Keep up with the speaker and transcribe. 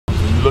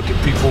you look at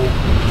people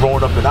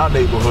growing up in our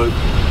neighborhood,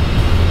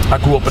 I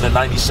grew up in the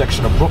 90s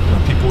section of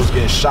Brooklyn. People was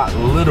getting shot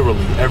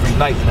literally every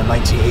night in the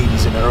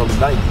 1980s and the early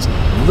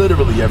 90s.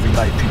 Literally every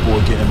night people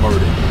were getting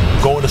murdered.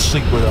 Going to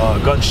sleep with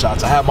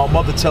gunshots. I had my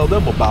mother tell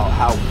them about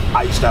how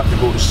I used to have to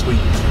go to sleep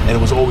and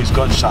it was always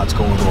gunshots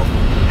going off.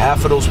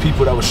 Half of those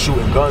people that were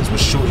shooting guns were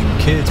shooting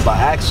kids by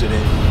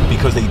accident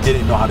because they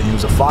didn't know how to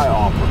use a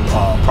firearm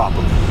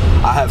properly.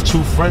 I have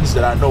 2 friends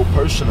that I know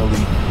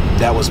personally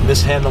that was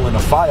mishandling a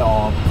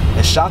firearm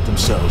and shot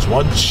themselves.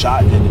 One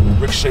shot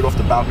and ricocheted off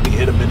the balcony,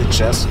 hit him in the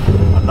chest.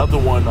 Another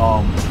one,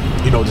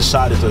 you know,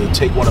 decided to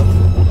take one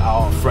of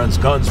our friend's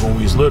guns when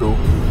we was little.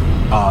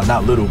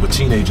 Not little, but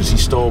teenagers. He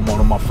stole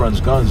one of my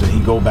friend's guns and he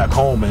go back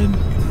home and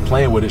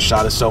playing with it,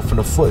 shot himself in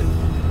the foot.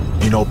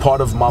 You know, part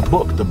of my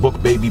book, the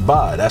book Baby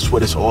Bye, that's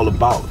what it's all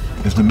about,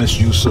 is the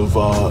misuse of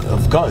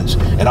guns.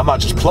 And I'm not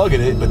just plugging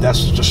it, but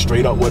that's just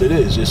straight up what it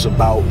is. It's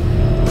about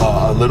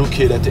a little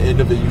kid at the end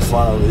of it, you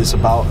find it's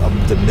about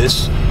the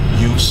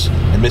misuse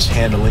and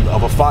mishandling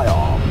of a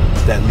firearm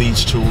that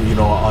leads to, you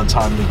know, an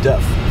untimely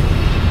death.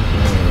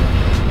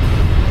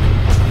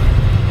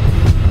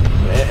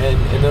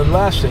 And the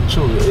last thing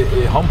too,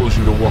 it humbles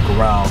you to walk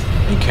around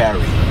and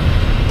carry,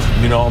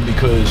 you know,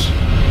 because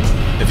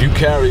if you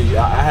carry,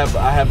 I have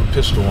a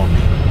pistol on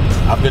me.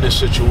 I've been in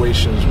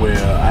situations where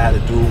I had a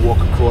dude walk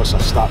across, I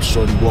stopped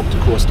short, he walked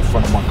across the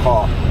front of my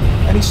car,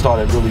 and he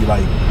started really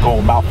like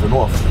going mouthing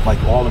off,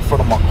 like all in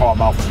front of my car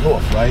mouthing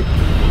off, right?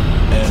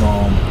 And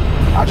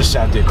I just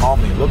sat there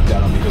calmly and looked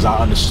at him because I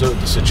understood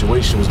the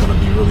situation was gonna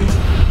be really,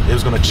 it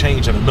was gonna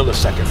change in a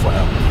millisecond for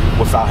him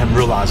without him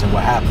realizing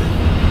what happened.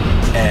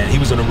 And he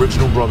was an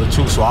original brother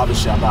too, so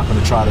obviously I'm not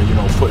gonna try to, you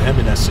know, put him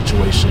in that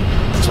situation.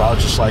 So I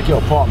was just like,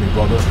 yo, pardon me,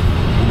 brother.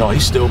 You know, he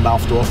still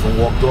mouthed off and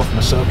walked off, and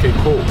I said, okay,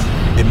 cool.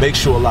 It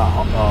makes you a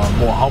lot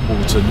more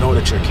humble to know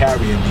that you're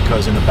carrying,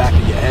 because in the back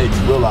of your head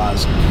you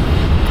realize.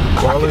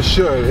 Well, it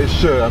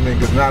should. I mean,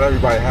 because not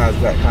everybody has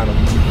that kind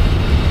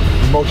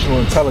of emotional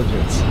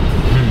intelligence.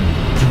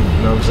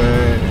 You know what I'm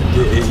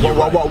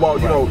saying? Well,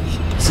 you know,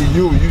 see,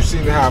 you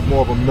seem to have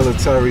more of a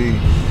military,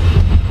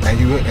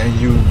 and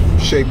you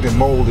shaped and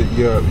molded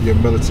your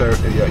military,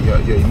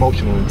 your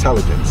emotional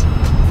intelligence. You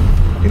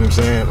know what I'm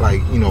saying?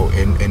 Like, you know,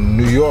 in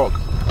New York,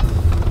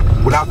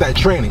 without that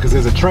training, because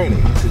there's a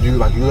training, because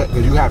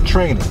you have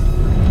training.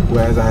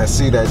 Whereas I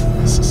see that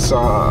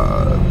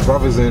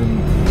brothers in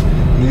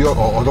New York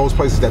or those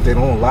places that they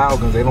don't allow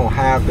guns, they don't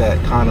have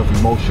that kind of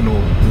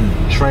emotional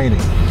training.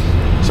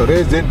 So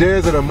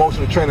there's an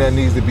emotional training that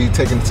needs to be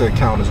taken into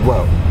account as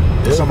well.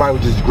 Yeah. Somebody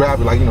would just grab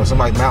it, like, you know,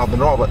 somebody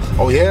mouthing off, but,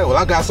 oh yeah, well,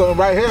 I got something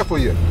right here for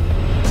you. You know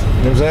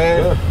what I'm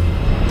saying?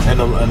 Yeah.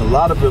 And a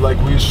lot of it, like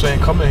we were saying,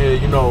 coming here,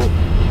 you know,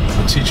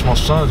 I teach my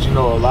sons, you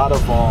know, a lot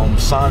of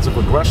signs of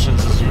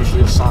aggressions is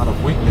usually a sign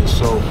of weakness.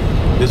 So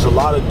there's a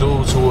lot of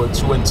dudes who are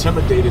too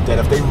intimidated that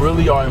if they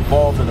really are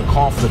involved in a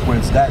conflict when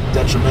it's that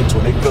detrimental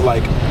and they feel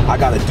like I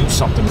got to do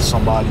something to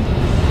somebody,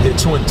 they're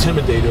too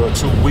intimidated or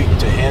too weak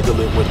to handle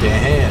it with their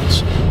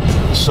hands.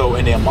 So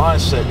in their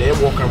mindset, they're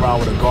walking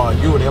around with a gun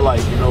on you and they're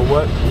like, you know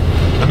what,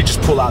 let me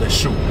just pull out and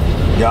shoot.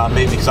 You know what I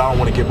mean? Because I don't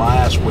want to get my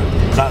ass whipped.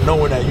 Not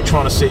knowing that you're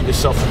trying to save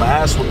yourself from an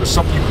ass whip is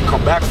something you can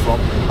come back from.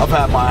 I've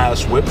had my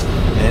ass whipped,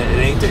 and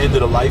it ain't the end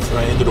of the life or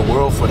the end of the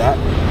world for that.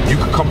 You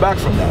can come back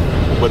from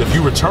that. But if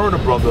you return a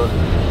brother,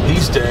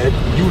 he's dead,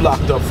 you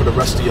locked up for the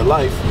rest of your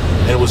life,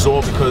 and it was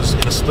all because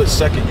in a split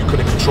second you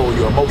couldn't control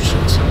your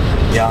emotions.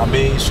 You know what I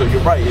mean? So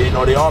you're right. You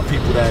know, there are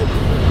people that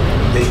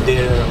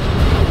they're,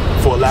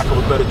 for lack of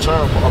a better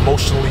term,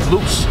 emotionally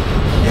loose.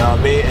 You know what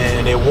I mean?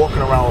 And they're walking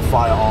around with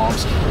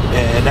firearms.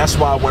 And that's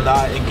why when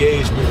I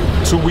engaged,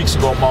 2 weeks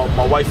ago,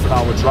 my wife and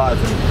I were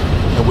driving,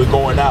 and we're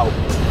going out,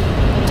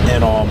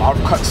 and I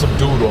cut some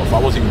dude off. I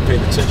wasn't even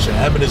paying attention.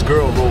 Him and his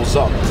girl rolls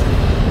up,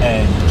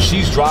 and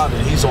she's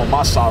driving, he's on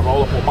my side,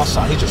 roll up on my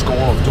side, he's just going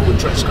off doing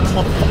tricks.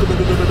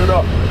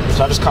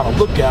 So I just kind of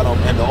look at him,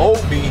 and the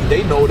old me,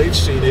 they know, they've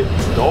seen it.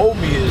 The old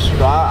me is, you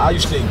know, I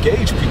used to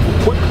engage people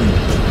quickly.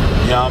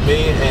 You know what I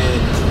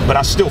mean? But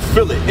I still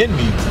feel it in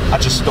me. I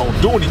just don't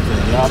do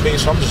anything. You know what I mean?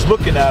 So I'm just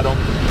looking at him,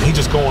 and he's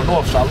just going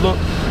off. So I look,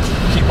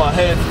 keep my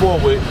head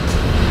forward,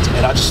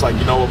 and I just like,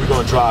 you know what, we're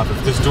gonna drive.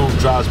 If this dude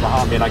drives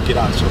behind me and I get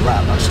out, it's a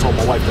wrap. I just told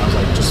my wife that, I was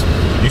like, just,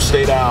 you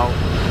stay down.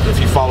 If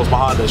he follows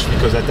behind us,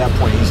 because at that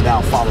point he's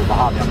now following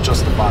behind me, I'm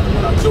justified in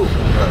what I do,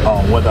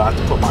 whether I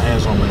have to put my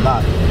hands on him or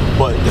not.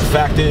 But the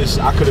fact is,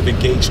 I could have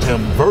engaged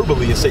him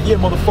verbally and said, yeah,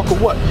 motherfucker,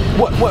 what?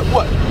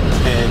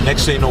 And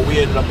next thing you know, we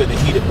ended up in a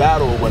heated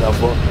battle or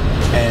whatever,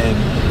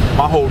 and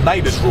my whole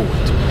night is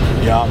ruined.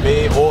 You know what I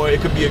mean? Or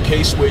it could be a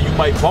case where you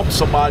might bump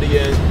somebody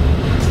and,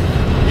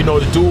 you know,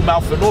 the dude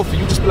mouthing off, and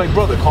you just be like,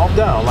 brother, calm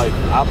down. Like,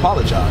 I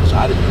apologize.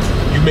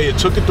 You may have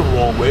took it the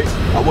wrong way.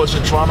 I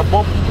wasn't trying to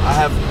bump you. I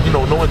have, you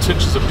know, no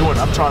intentions of doing it.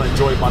 I'm trying to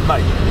enjoy my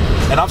night.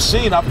 And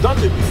I've done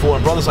it before,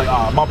 and brothers like,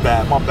 my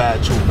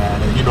bad too,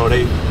 man. And, you know,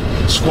 they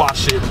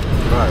squash it.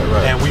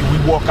 Right. And we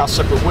walk our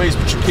separate ways,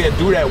 but you can't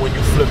do that when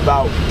you flip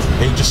out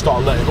and you just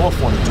start letting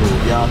off on the dude,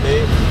 you know what I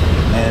mean?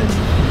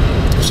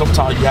 And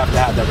sometimes you have to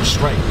have that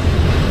restraint, you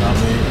know what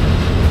I mean?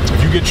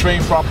 If you get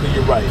trained properly,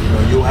 you're right. You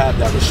know, you'll have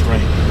that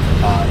restraint.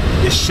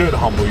 It should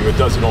humble you. It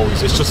doesn't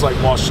always. It's just like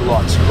martial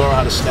arts. You learn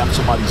how to snap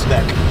somebody's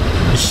neck.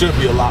 You should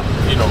be a lot,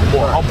 you know,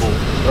 more humble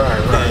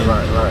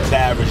than the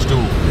average dude.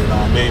 You know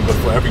what I mean? But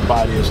for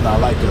everybody, it's not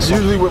like that.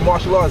 Usually with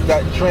martial arts,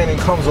 that training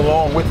comes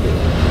along with it.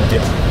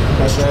 Yeah,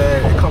 that's true.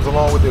 It comes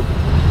along with it.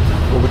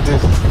 But with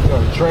this, you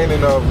know,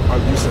 training of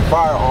using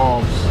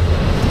firearms,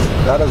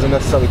 that doesn't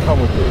necessarily come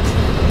with it.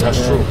 That's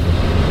true.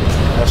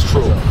 That's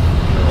true.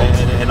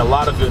 And a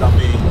lot of it, I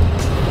mean,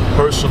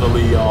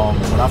 personally,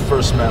 when I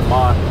first met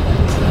my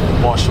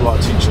martial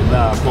art teacher,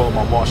 now I call him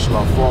my martial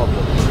art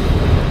father,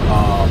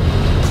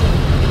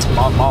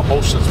 my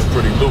emotions were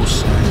pretty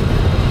loose,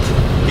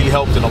 and he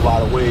helped in a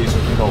lot of ways,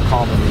 you know,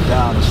 calming me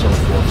down and so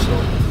forth. So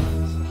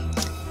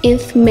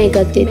if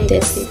Mecca did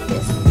this.